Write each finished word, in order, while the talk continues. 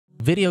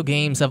Video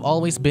games have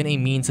always been a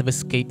means of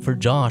escape for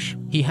Josh.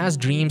 He has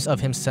dreams of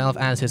himself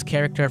as his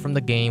character from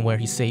the game where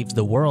he saves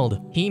the world.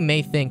 He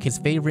may think his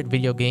favorite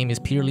video game is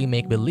purely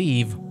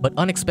make-believe, but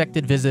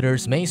unexpected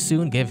visitors may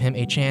soon give him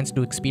a chance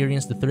to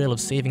experience the thrill of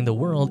saving the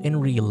world in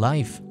real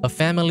life. A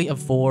family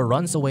of 4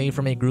 runs away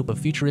from a group of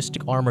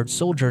futuristic armored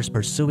soldiers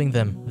pursuing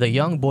them. The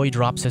young boy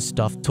drops his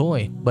stuffed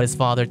toy, but his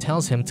father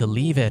tells him to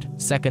leave it.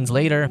 Seconds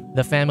later,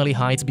 the family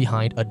hides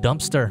behind a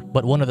dumpster,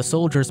 but one of the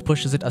soldiers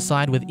pushes it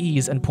aside with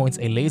ease and points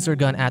a laser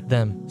gun at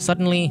them.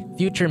 Suddenly,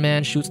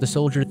 Futterman shoots the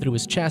soldier through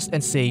his chest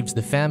and saves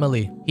the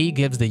family. He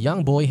gives the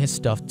young boy his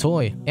stuffed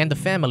toy, and the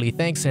family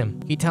thanks him.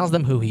 He tells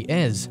them who he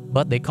is,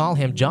 but they call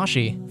him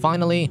Joshy.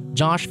 Finally,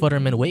 Josh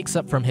Futterman wakes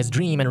up from his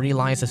dream and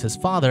realizes his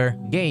father,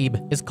 Gabe,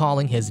 is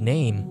calling his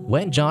name.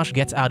 When Josh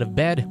gets out of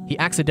bed, he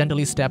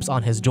accidentally steps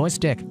on his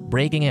joystick,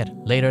 breaking it.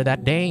 Later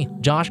that day,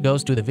 Josh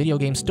goes to the video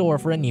game store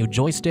for a new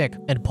joystick,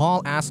 and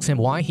Paul asks him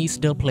why he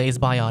still plays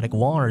Biotic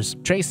Wars.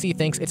 Tracy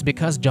thinks it's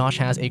because Josh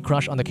has a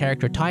crush on the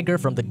character Tiger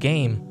from the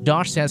game.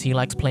 Josh says he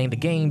likes playing the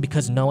game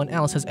because no one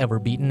else has ever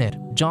beaten it.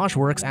 Josh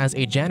works as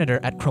a janitor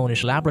at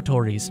Kronish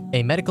Laboratories,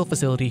 a medical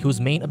facility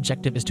whose main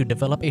objective is to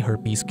develop a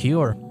herpes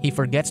cure. He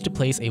forgets to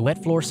place a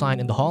wet floor sign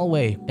in the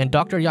hallway, and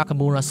Dr.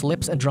 Yakamura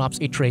slips and drops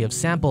a tray of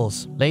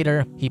samples.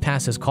 Later, he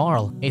passes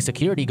Carl, a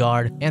security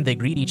guard, and they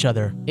greet each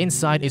other.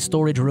 Inside a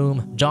storage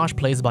room, Josh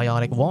plays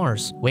Biotic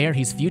Wars, where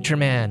he's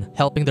Futterman,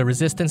 helping the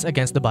resistance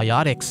against the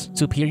Biotics,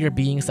 superior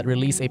beings that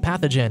release a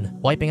pathogen,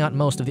 wiping out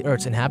most of the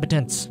Earth's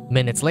inhabitants.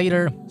 Minutes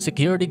later,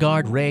 security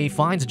guard Ray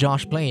finds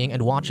Josh playing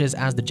and watches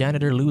as the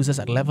janitor loses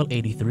at level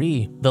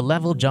 83, the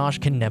level Josh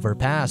can never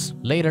pass.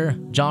 Later,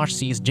 Josh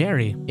sees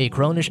Jerry, a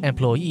Kronish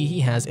employee he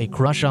has a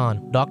crush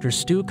on. Dr.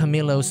 Stu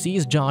Camillo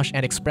sees Josh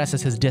and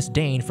expresses his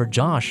disdain for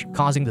Josh,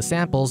 causing the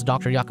samples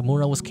Dr.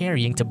 Yakamura was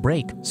carrying to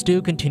break.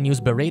 Stu continues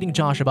berating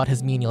Josh about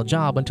his menial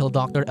job until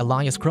Dr.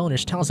 Elias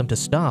Kronish tells him to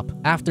stop.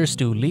 After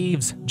Stu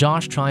leaves,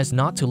 Josh tries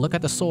not to look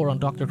at the sore on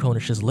Dr.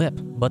 Kronish's lip,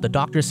 but the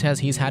doctor says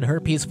he's had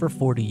herpes for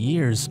 40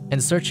 years,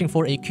 and searching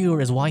for a cure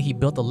is why he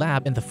built the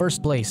lab in the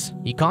first place.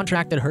 He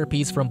contracted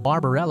herpes from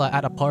Barbarella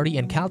at a party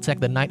in Caltech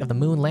the night of the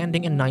moon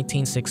landing in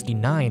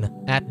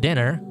 1969. At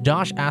dinner,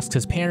 Josh asks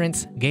his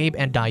parents, Gabe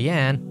and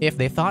Diane, if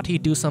they thought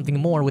he'd do something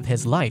more with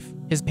his life.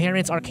 His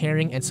parents are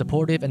caring and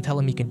supportive and tell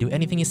him he can do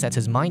anything he sets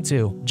his mind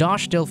to.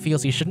 Josh still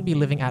feels he shouldn't be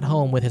living at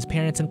home with his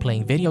parents and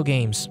playing video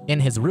games. In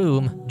his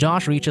room,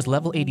 Josh reaches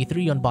level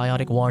 83 on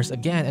Biotic Wars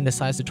again and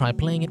decides to try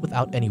playing it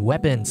without any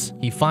weapons.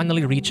 He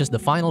finally reaches the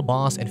final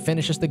boss and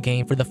finishes the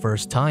game for the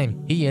first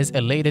time. He is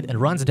elated and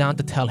runs down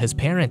to tell his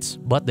parents,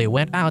 but they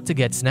went out to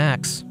get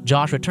snacks.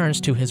 Josh returns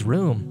to his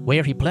room,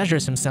 where he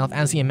pleasures himself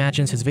as he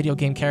imagines his video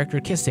game character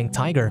kissing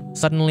Tiger.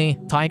 Suddenly,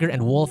 Tiger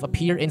and Wolf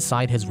appear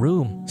inside his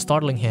room,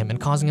 startling him and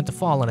causing him to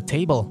fall on a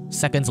table.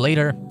 Seconds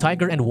later,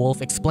 Tiger and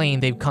Wolf explain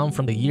they've come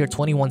from the year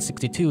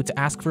 2162 to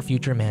ask for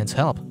Futterman's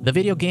help. The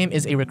video game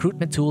is a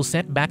recruitment tool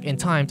sent back in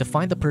time to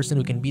find the person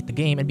who can beat the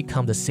game and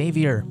become the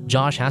savior.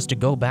 Josh has to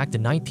go back to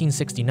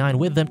 1969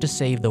 with them to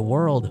save the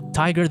world.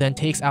 Tiger then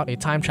takes out a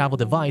time travel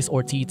device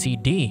or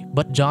TTD,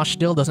 but Josh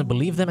still doesn't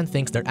believe them and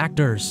thinks they're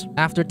actors.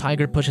 After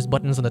Tiger pushes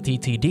buttons on the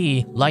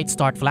TTD, lights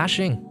start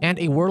flashing, and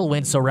a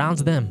whirlwind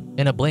surrounds them.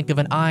 In a blink of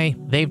an eye,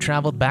 they've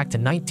traveled back to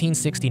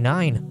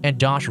 1969, and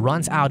Josh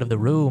runs out of the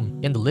room.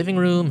 In the living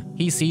room,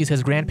 he sees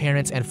his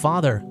grandparents and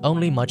father,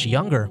 only much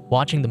younger,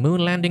 watching the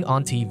moon landing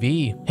on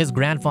TV. His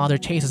grandfather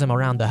chases him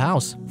around the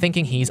house,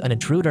 thinking he's an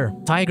intruder.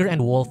 Tiger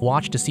and Wolf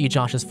watch to see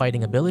Josh's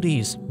fighting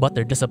abilities, but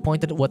they're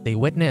disappointed at what they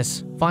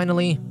witness.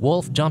 Finally,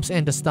 Wolf jumps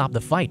in to stop the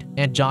fight,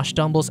 and Josh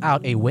stumbles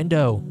out a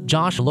window.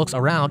 Josh looks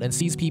around and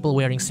sees people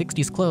wearing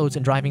 60s clothes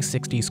and driving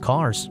 60s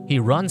cars. He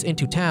runs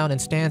into town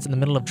and stands in the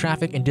middle of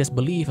traffic in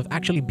disbelief of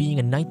actually being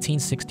in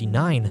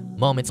 1969.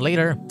 Moments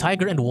later,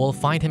 Tiger and Wolf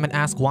find him and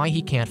ask why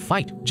he can't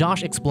fight.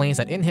 Josh explains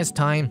that in his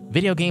time,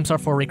 video games are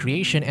for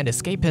recreation and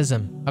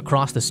escapism.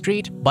 Across the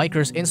street,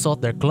 bikers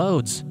insult their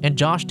clothes, and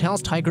Josh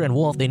tells Tiger and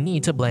Wolf they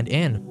need to blend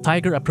in.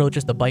 Tiger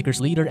approaches the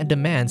biker's leader and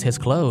demands his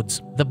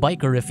clothes. The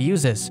biker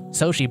refuses,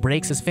 so she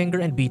breaks his finger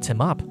and beats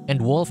him up,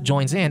 and Wolf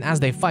joins in as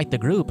they fight the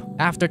group.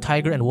 After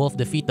Tiger and Wolf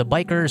defeat the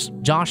bikers,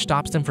 Josh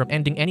stops them from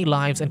ending any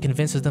lives and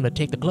convinces them to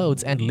take the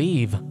clothes and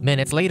leave.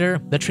 Minutes later,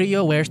 the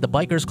trio wears the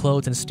biker's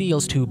clothes and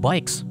steals 2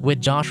 bikes,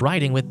 with Josh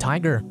riding with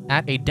Tiger.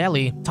 At a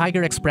deli,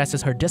 Tiger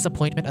expresses her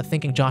disappointment at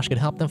thinking Josh could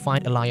help them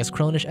find Elias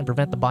Kronish and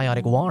prevent the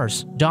Biotic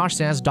Wars. Josh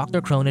says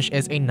Dr. Kronish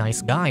is a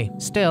nice guy.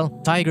 Still,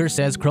 Tiger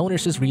says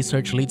Kronish's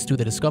research leads to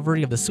the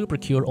discovery of the super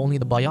cure only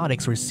the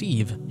Biotics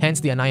receive, hence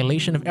the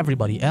annihilation of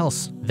everybody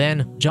else.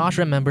 Then, Josh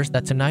remembers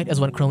that tonight is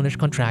when Kronish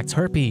contracts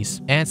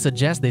herpes, and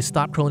suggests they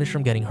stop Kronish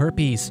from getting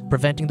herpes,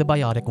 preventing the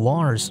Biotic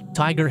Wars.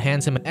 Tiger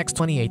hands him an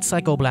X-28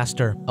 Psycho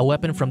Blaster, a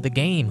weapon from the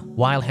game.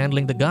 While While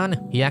handling the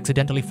gun, he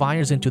accidentally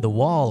fires into the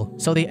wall,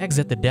 so they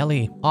exit the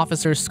deli.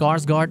 Officers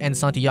Skarsgård and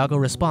Santiago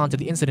respond to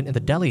the incident in the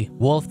deli.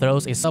 Wolf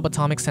throws a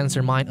subatomic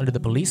sensor mine under the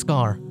police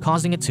car,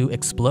 causing it to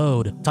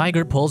explode.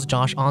 Tiger pulls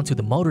Josh onto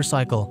the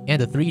motorcycle,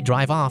 and the three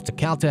drive off to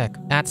Caltech.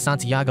 At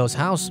Santiago's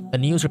house, a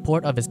news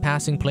report of his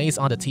passing plays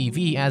on the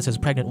TV as his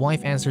pregnant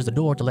wife answers the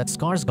door to let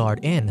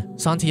Skarsgård in.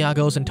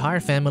 Santiago's entire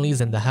family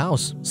is in the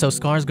house, so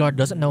Skarsgård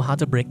doesn't know how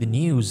to break the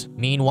news.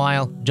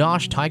 Meanwhile,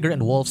 Josh, Tiger,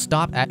 and Wolf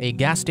stop at a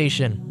gas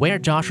station,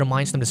 where Josh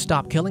reminds them to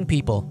stop killing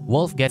people.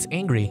 Wolf gets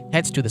angry,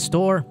 heads to the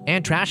store,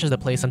 and trashes the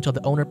place until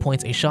the owner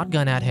points a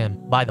shotgun at him.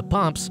 By the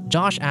pumps,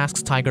 Josh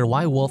asks Tiger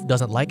why Wolf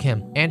doesn't like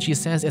him, and she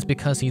says it's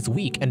because he's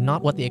weak and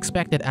not what they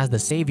expected as the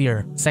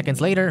savior.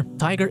 Seconds later,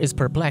 Tiger is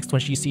perplexed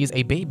when she sees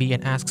a baby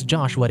and asks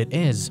Josh what it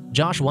is.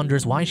 Josh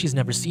wonders why she's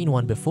never seen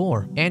one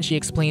before, and she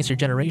explains her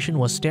generation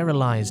was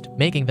sterilized,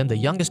 making them the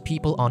youngest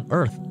people on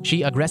Earth.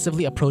 She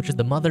aggressively approaches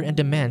the mother and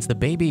demands the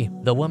baby.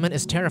 The woman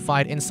is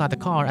terrified inside the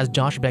car as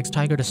Josh begs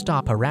Tiger to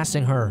stop harassing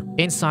her.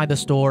 Inside the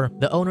store,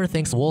 the owner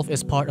thinks Wolf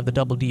is part of the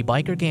Double D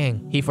biker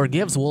gang. He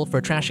forgives Wolf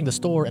for trashing the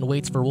store and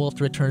waits for Wolf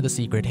to return the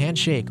secret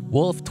handshake.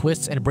 Wolf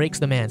twists and breaks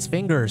the man's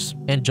fingers,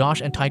 and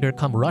Josh and Tiger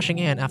come rushing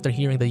in after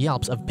hearing the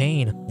yelps of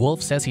pain.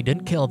 Wolf says he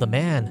didn't kill the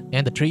man,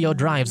 and the trio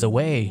drives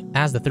away.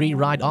 As the three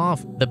ride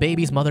off, the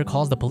baby's mother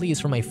calls the police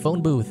from a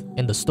phone booth.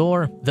 In the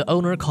store, the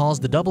owner calls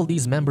the Double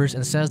D's members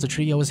and says the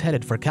trio is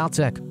headed for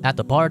Caltech. At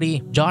the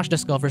party, Josh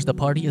discovers the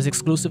party is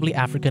exclusively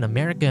African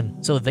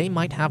American, so they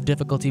might have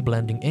difficulty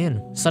blending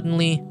in.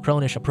 Suddenly,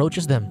 Kronish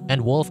approaches them,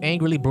 and Wolf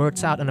angrily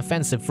blurts out an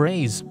offensive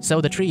phrase,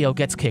 so the trio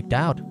gets kicked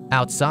out.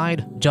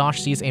 Outside,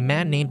 Josh sees a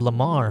man named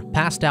Lamar,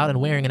 passed out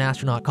and wearing an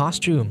astronaut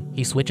costume.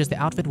 He switches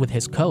the outfit with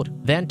his coat,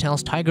 then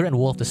tells Tiger and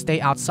Wolf to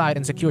stay outside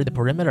and secure the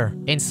perimeter.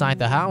 Inside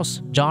the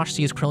house, Josh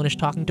sees Kronish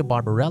talking to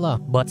Barbarella,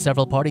 but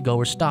several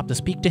partygoers stop to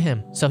speak to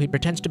him, so he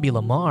pretends to be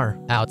Lamar.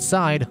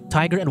 Outside,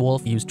 Tiger and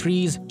Wolf use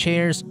trees,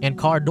 chairs, and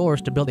car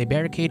doors to build a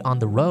barricade on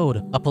the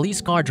road. A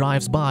police car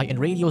drives by and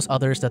radios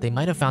others that they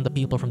might have found the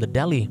people from the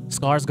deli.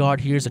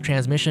 Skarsgård hears the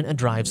transmission and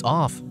drives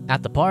off.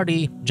 At the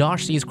party,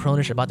 Josh sees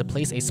Kronish about to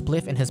place a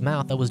spliff in his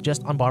mouth that was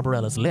just on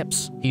Barbarella's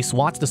lips. He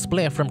swats the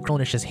spliff from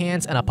Kronish's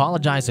hands and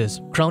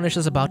apologizes. Kronish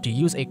is about to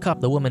use a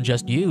cup the woman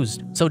just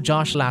used, so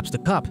Josh slaps the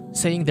cup,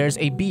 saying there's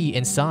a bee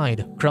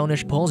inside.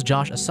 Kronish pulls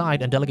Josh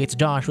aside and delegates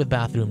Josh with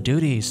bathroom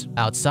duties.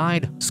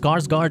 Outside,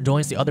 Skarsgård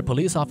joins the other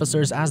police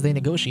officers as they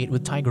negotiate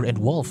with Tiger and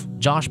Wolf.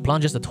 Josh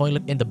plunges the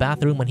toilet in the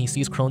bathroom when he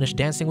sees Kronish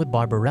dancing with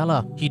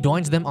Barbarella. He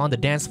joins them on the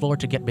dance floor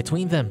to get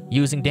between them,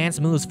 using dance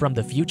moves from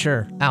the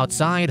future.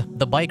 Outside,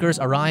 the bikers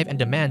arrive and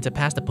demand to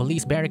pass the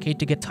police barricade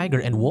to get Tiger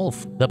and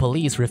Wolf. The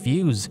police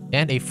refuse,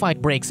 and a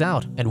fight breaks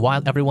out, and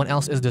while everyone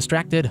else is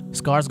distracted,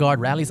 Skarsgård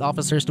rallies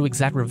officers to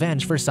exact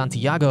revenge for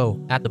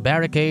Santiago. At the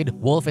barricade,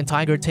 Wolf and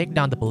Tiger take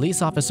down the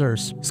police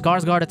officers.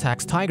 Skarsgård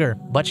attacks Tiger,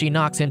 but she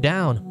knocks him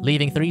down,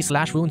 leaving 3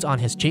 slash wounds on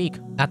his cheek.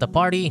 At the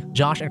party,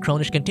 Josh and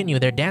Kronish continue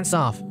their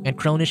dance-off, and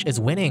Kronish is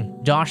winning.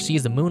 Josh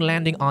sees the moon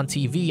landing on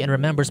TV and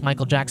remembers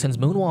Michael Jackson's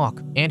moonwalk,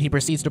 and he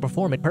proceeds to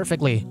perform it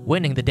perfectly,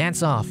 winning the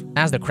dance-off.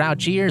 As the crowd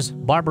cheers,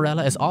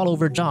 Barbarella is all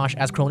over Josh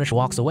as Kronish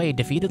walks away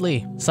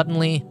defeatedly.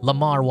 Suddenly,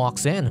 Lamar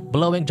walks in,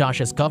 blowing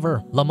Josh's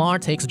cover. Lamar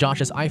takes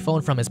Josh's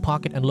iPhone from his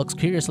pocket and looks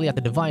curiously at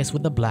the device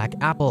with the black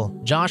apple.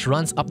 Josh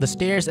runs up the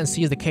stairs and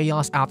sees the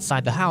chaos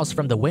outside the house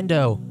from the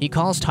window. He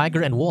calls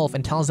Tiger and Wolf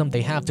and tells them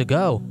they have to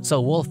go,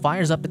 so Wolf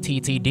fires up the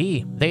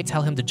TTD. They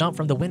tell him to jump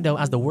from the window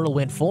as the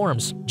whirlwind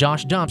forms.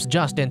 Josh jumps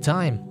just in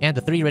time, and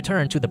the three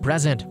return to the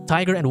present.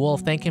 Tiger and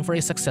Wolf thank him for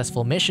a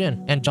successful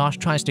mission, and Josh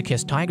tries to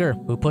kiss Tiger,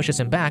 who pushes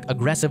him back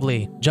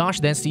aggressively. Josh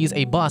then sees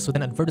a bus with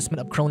an advertisement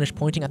of Kronish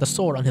pointing at the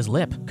sore on his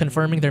lip,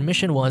 confirming their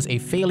mission was a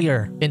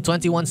failure. In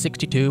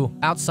 2162,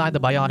 outside the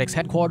Biotic's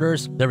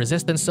headquarters, the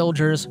resistance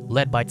soldiers,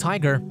 led by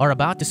Tiger, are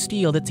about to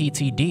steal the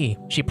TTD.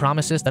 She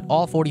promises that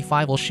all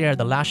 45 will share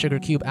the last sugar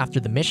cube after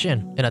the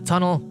mission. In a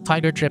tunnel,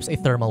 Tiger trips a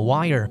thermal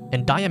wire,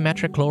 and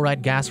diametric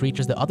chloride gas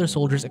reaches the other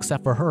soldiers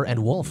except for her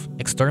and Wolf,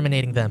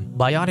 exterminating them.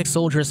 Biotic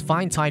soldiers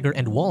find Tiger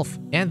and Wolf,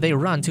 and they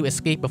run to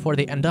escape before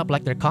they end up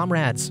like their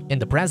comrades. In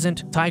the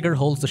present, Tiger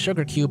holds the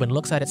sugar cube and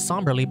looks at it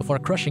somberly before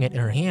crushing it in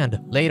her hand.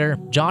 Later,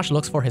 Josh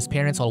looks for his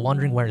parents while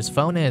wondering where his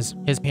phone is.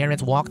 His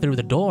parents walk through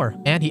the door,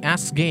 and he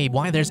asks Gabe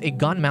why there's a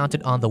gun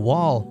mounted on the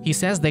wall. He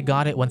says they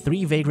got it when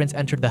 3 vagrants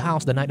entered the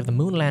house the night of the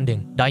moon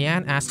landing.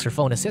 Diane asks her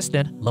phone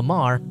assistant,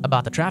 Lamar,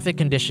 about the traffic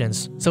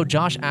conditions, so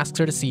Josh asks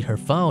her to see her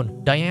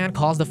phone. Diane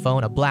calls the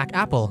phone a black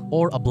apple,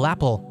 or a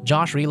blapple.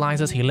 Josh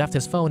realizes he left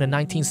his phone in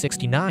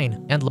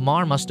 1969, and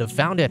Lamar must have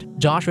found it.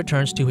 Josh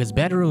returns to his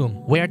bedroom,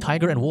 where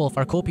Tiger and Wolf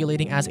are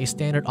copulating as a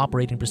standard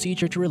operating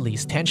procedure to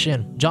release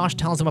tension. Josh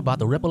tells him about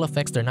the ripple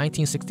effects their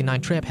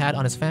 1969 trip had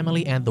on his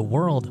family and the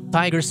world.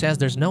 Tiger says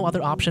there's no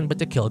other option but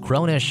to kill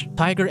Kronish.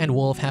 Tiger and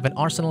Wolf have an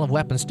arsenal of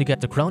weapons to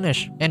get to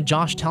Kronish, and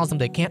Josh tells them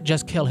they can't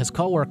just kill his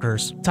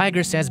co-workers.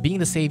 Tiger says being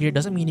the savior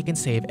doesn't mean he can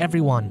save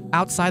everyone.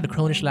 Outside the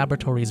Kronish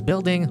Laboratories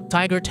building,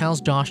 Tiger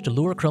tells Josh to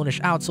lure Kronish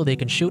out so they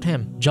can shoot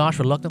him. Josh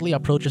reluctantly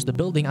approaches the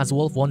building as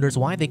Wolf wonders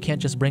why they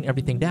can't just bring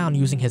everything down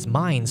using his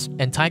mines,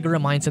 and Tiger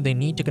reminds him they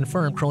need to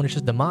confirm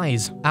Kronish's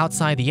demise.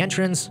 Outside the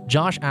entrance,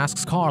 Josh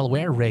asks Carl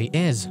where Ray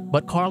is,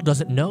 but Carl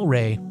doesn't know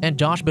Ray, and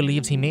Josh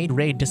believes he made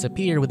Ray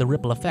disappear with the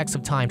ripple effects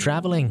of time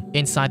traveling.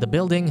 Inside the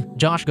building,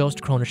 Josh goes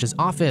to Kronish's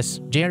office.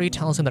 Jerry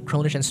tells him that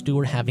Kronish and Stu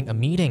are having a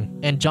meeting,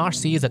 and Josh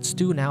sees that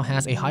Stu now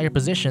has a higher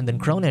position than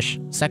Kronish.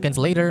 Seconds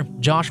later,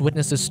 Josh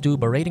witnesses Stu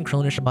berating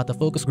Kronish about the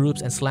focus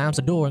groups and slams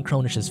the door in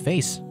Kronish's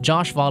face.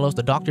 Josh follows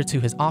the doctor to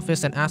his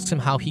office and asks him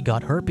how he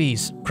got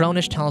herpes.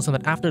 Kronish tells him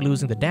that after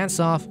losing the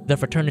dance-off, the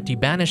fraternity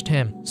banished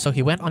him, so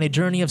he went on a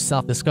journey of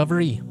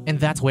self-discovery, and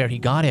that's where he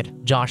got it.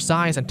 Josh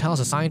sighs and tells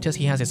the scientist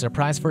he has a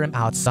surprise for him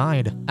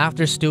outside.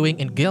 After stewing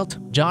in guilt,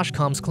 Josh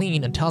comes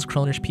clean and tells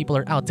Kronish people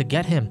are out to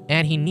get him,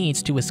 and he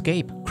needs to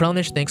escape.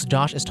 Kronish thinks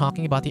Josh is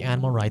talking about the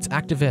animal rights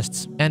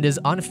activists, and is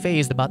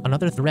unfazed about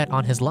another threat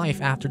on his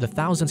life after the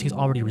thousands he's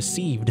already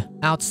received.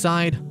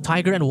 Outside,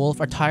 Tiger and Wolf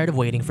are tired of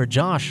waiting for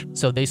Josh,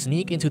 so they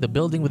sneak into the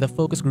building with a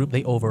focus group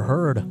they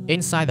overheard.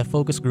 Inside the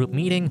focus group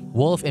meeting,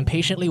 Wolf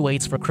impatiently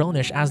waits for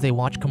Kronish as they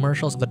watch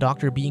commercials of the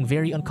doctor being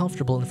very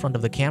uncomfortable in front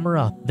of the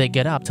camera. They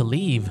get up to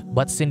leave,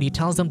 but Cindy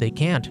tells them they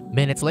can't.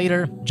 Minutes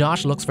later,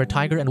 Josh looks for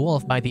Tiger and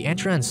Wolf by the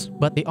entrance,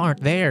 but they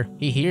aren't there.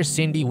 He hears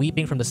Cindy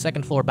weeping from the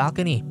second-floor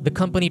balcony. The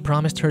company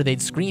promised her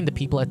they'd screen the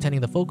people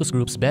attending the focus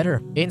groups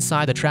better.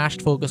 Inside the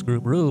trashed focus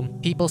group room,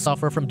 people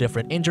suffer from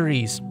different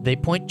injuries. They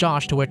point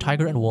Josh to where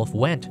Tiger and Wolf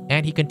went,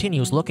 and he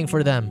continues looking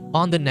for them.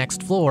 On the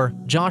next floor,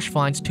 Josh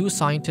finds two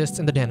scientists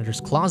in the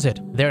janitor's closet,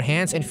 their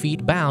hands and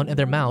feet bound and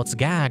their mouths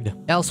gagged.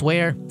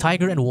 Elsewhere,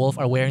 Tiger and Wolf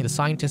are wearing the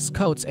scientists'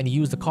 coats and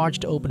use the cards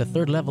to open a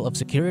third level of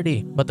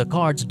security, but the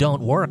cards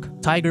don't work.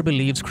 Tiger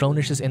believes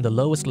Kronish is in the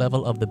lowest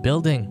level of the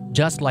building,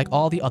 just like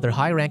all the other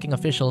high-ranking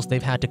officials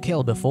they've had to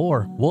kill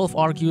before. Wolf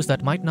argues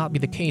that might not be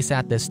the case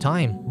at this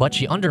time, but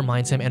she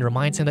undermines him and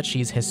reminds him that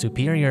she's his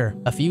superior.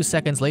 A few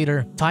seconds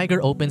later,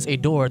 Tiger opens a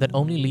door that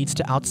only leads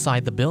to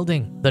outside the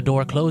building. The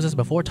door closes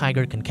before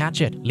Tiger can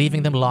catch it,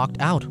 leaving them locked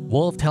out.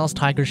 Wolf tells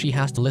Tiger she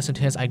has to listen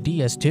to his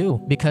ideas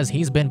too, because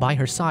he's been by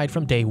her side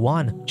from day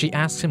one. She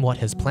asks him what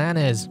his plan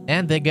is,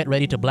 and they get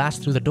ready to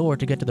blast through the door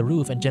to get to the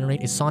roof and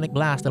generate a sonic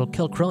blast that'll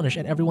kill Kronish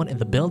and everyone in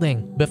the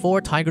building.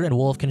 Before Tiger and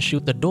Wolf can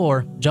shoot the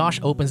door, Josh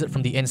opens it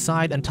from the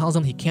inside and tells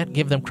them he can't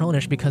give them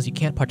Kronish because he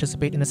can't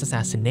participate in his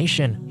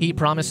assassination. He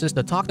promises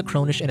to talk to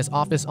Kronish in his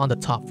office on the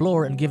top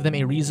floor and give them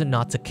a reason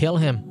not to kill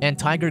him, and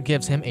Tiger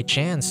gives him a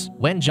chance.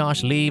 When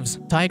Josh leaves,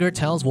 Tiger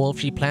tells Wolf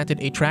she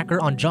planted a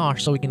tracker on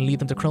Josh so he can lead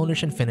them to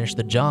Kronish and finish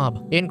the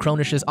job. In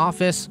Kronish's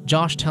office,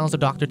 Josh tells the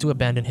doctor to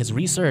abandon his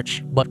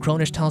research, but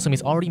Kronish tells him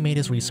he's already made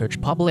his research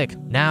public.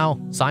 Now,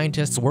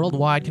 scientists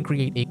worldwide can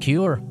create a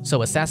cure,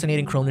 so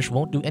assassinating Kronish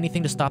won't do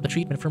anything to stop the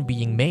treatment from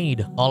being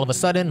made. All of a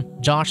sudden,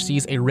 Josh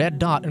sees a red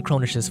dot in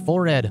Kronish's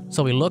forehead,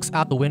 so he looks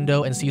out the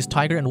window and sees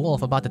Tiger and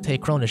Wolf about to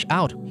take Kronish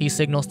out. He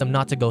signals them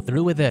not to go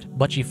through with it,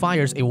 but she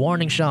fires a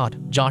warning shot.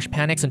 Josh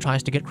panics and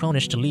tries to get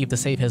Kronish to leave to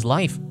save his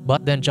life,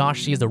 but then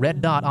Josh sees the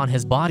red dot on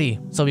his body,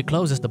 so he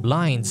closes the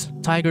blinds.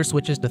 Tiger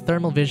switches to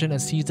thermal vision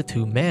and sees the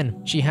two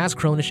men. She has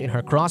Kronish in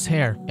her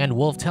crosshair, and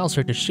Wolf tells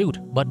her to shoot,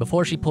 but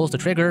before she pulls the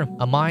trigger,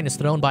 a mine is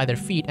thrown by their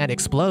feet and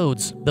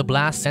explodes. The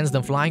blast sends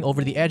them flying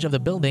over the edge of the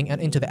building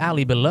and into the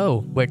alley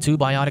below, where two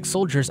biotic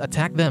soldiers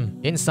attack them.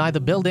 Inside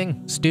the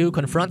building, Stu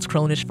confronts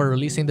Kronish for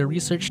releasing their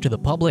research to the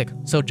public,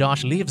 so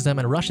Josh leaves them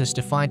and rushes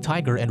to find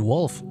Tiger and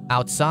Wolf.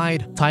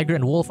 Outside, Tiger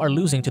and Wolf are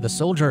losing to the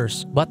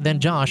soldiers, but then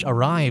Josh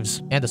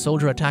arrives, and the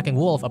soldier attacking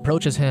Wolf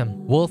approaches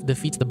him. Wolf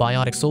defeats the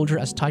biotic soldier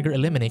as Tiger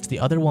eliminates the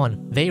other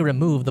one. They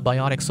remove the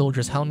biotic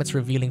soldier's helmets,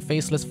 revealing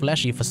faceless,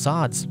 fleshy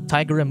facades.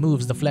 Tiger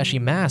removes the fleshy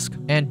mask,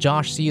 and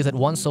Josh sees that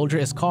one soldier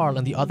is Carl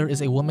and the other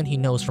is a woman he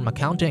knows from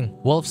accounting.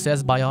 Wolf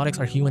says biotics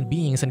are human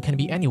beings and can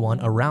be anyone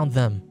around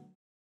them.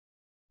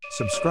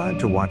 Subscribe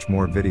to watch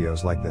more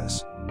videos like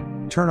this.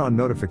 Turn on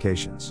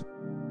notifications.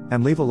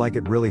 And leave a like,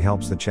 it really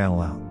helps the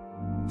channel out.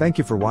 Thank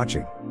you for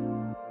watching.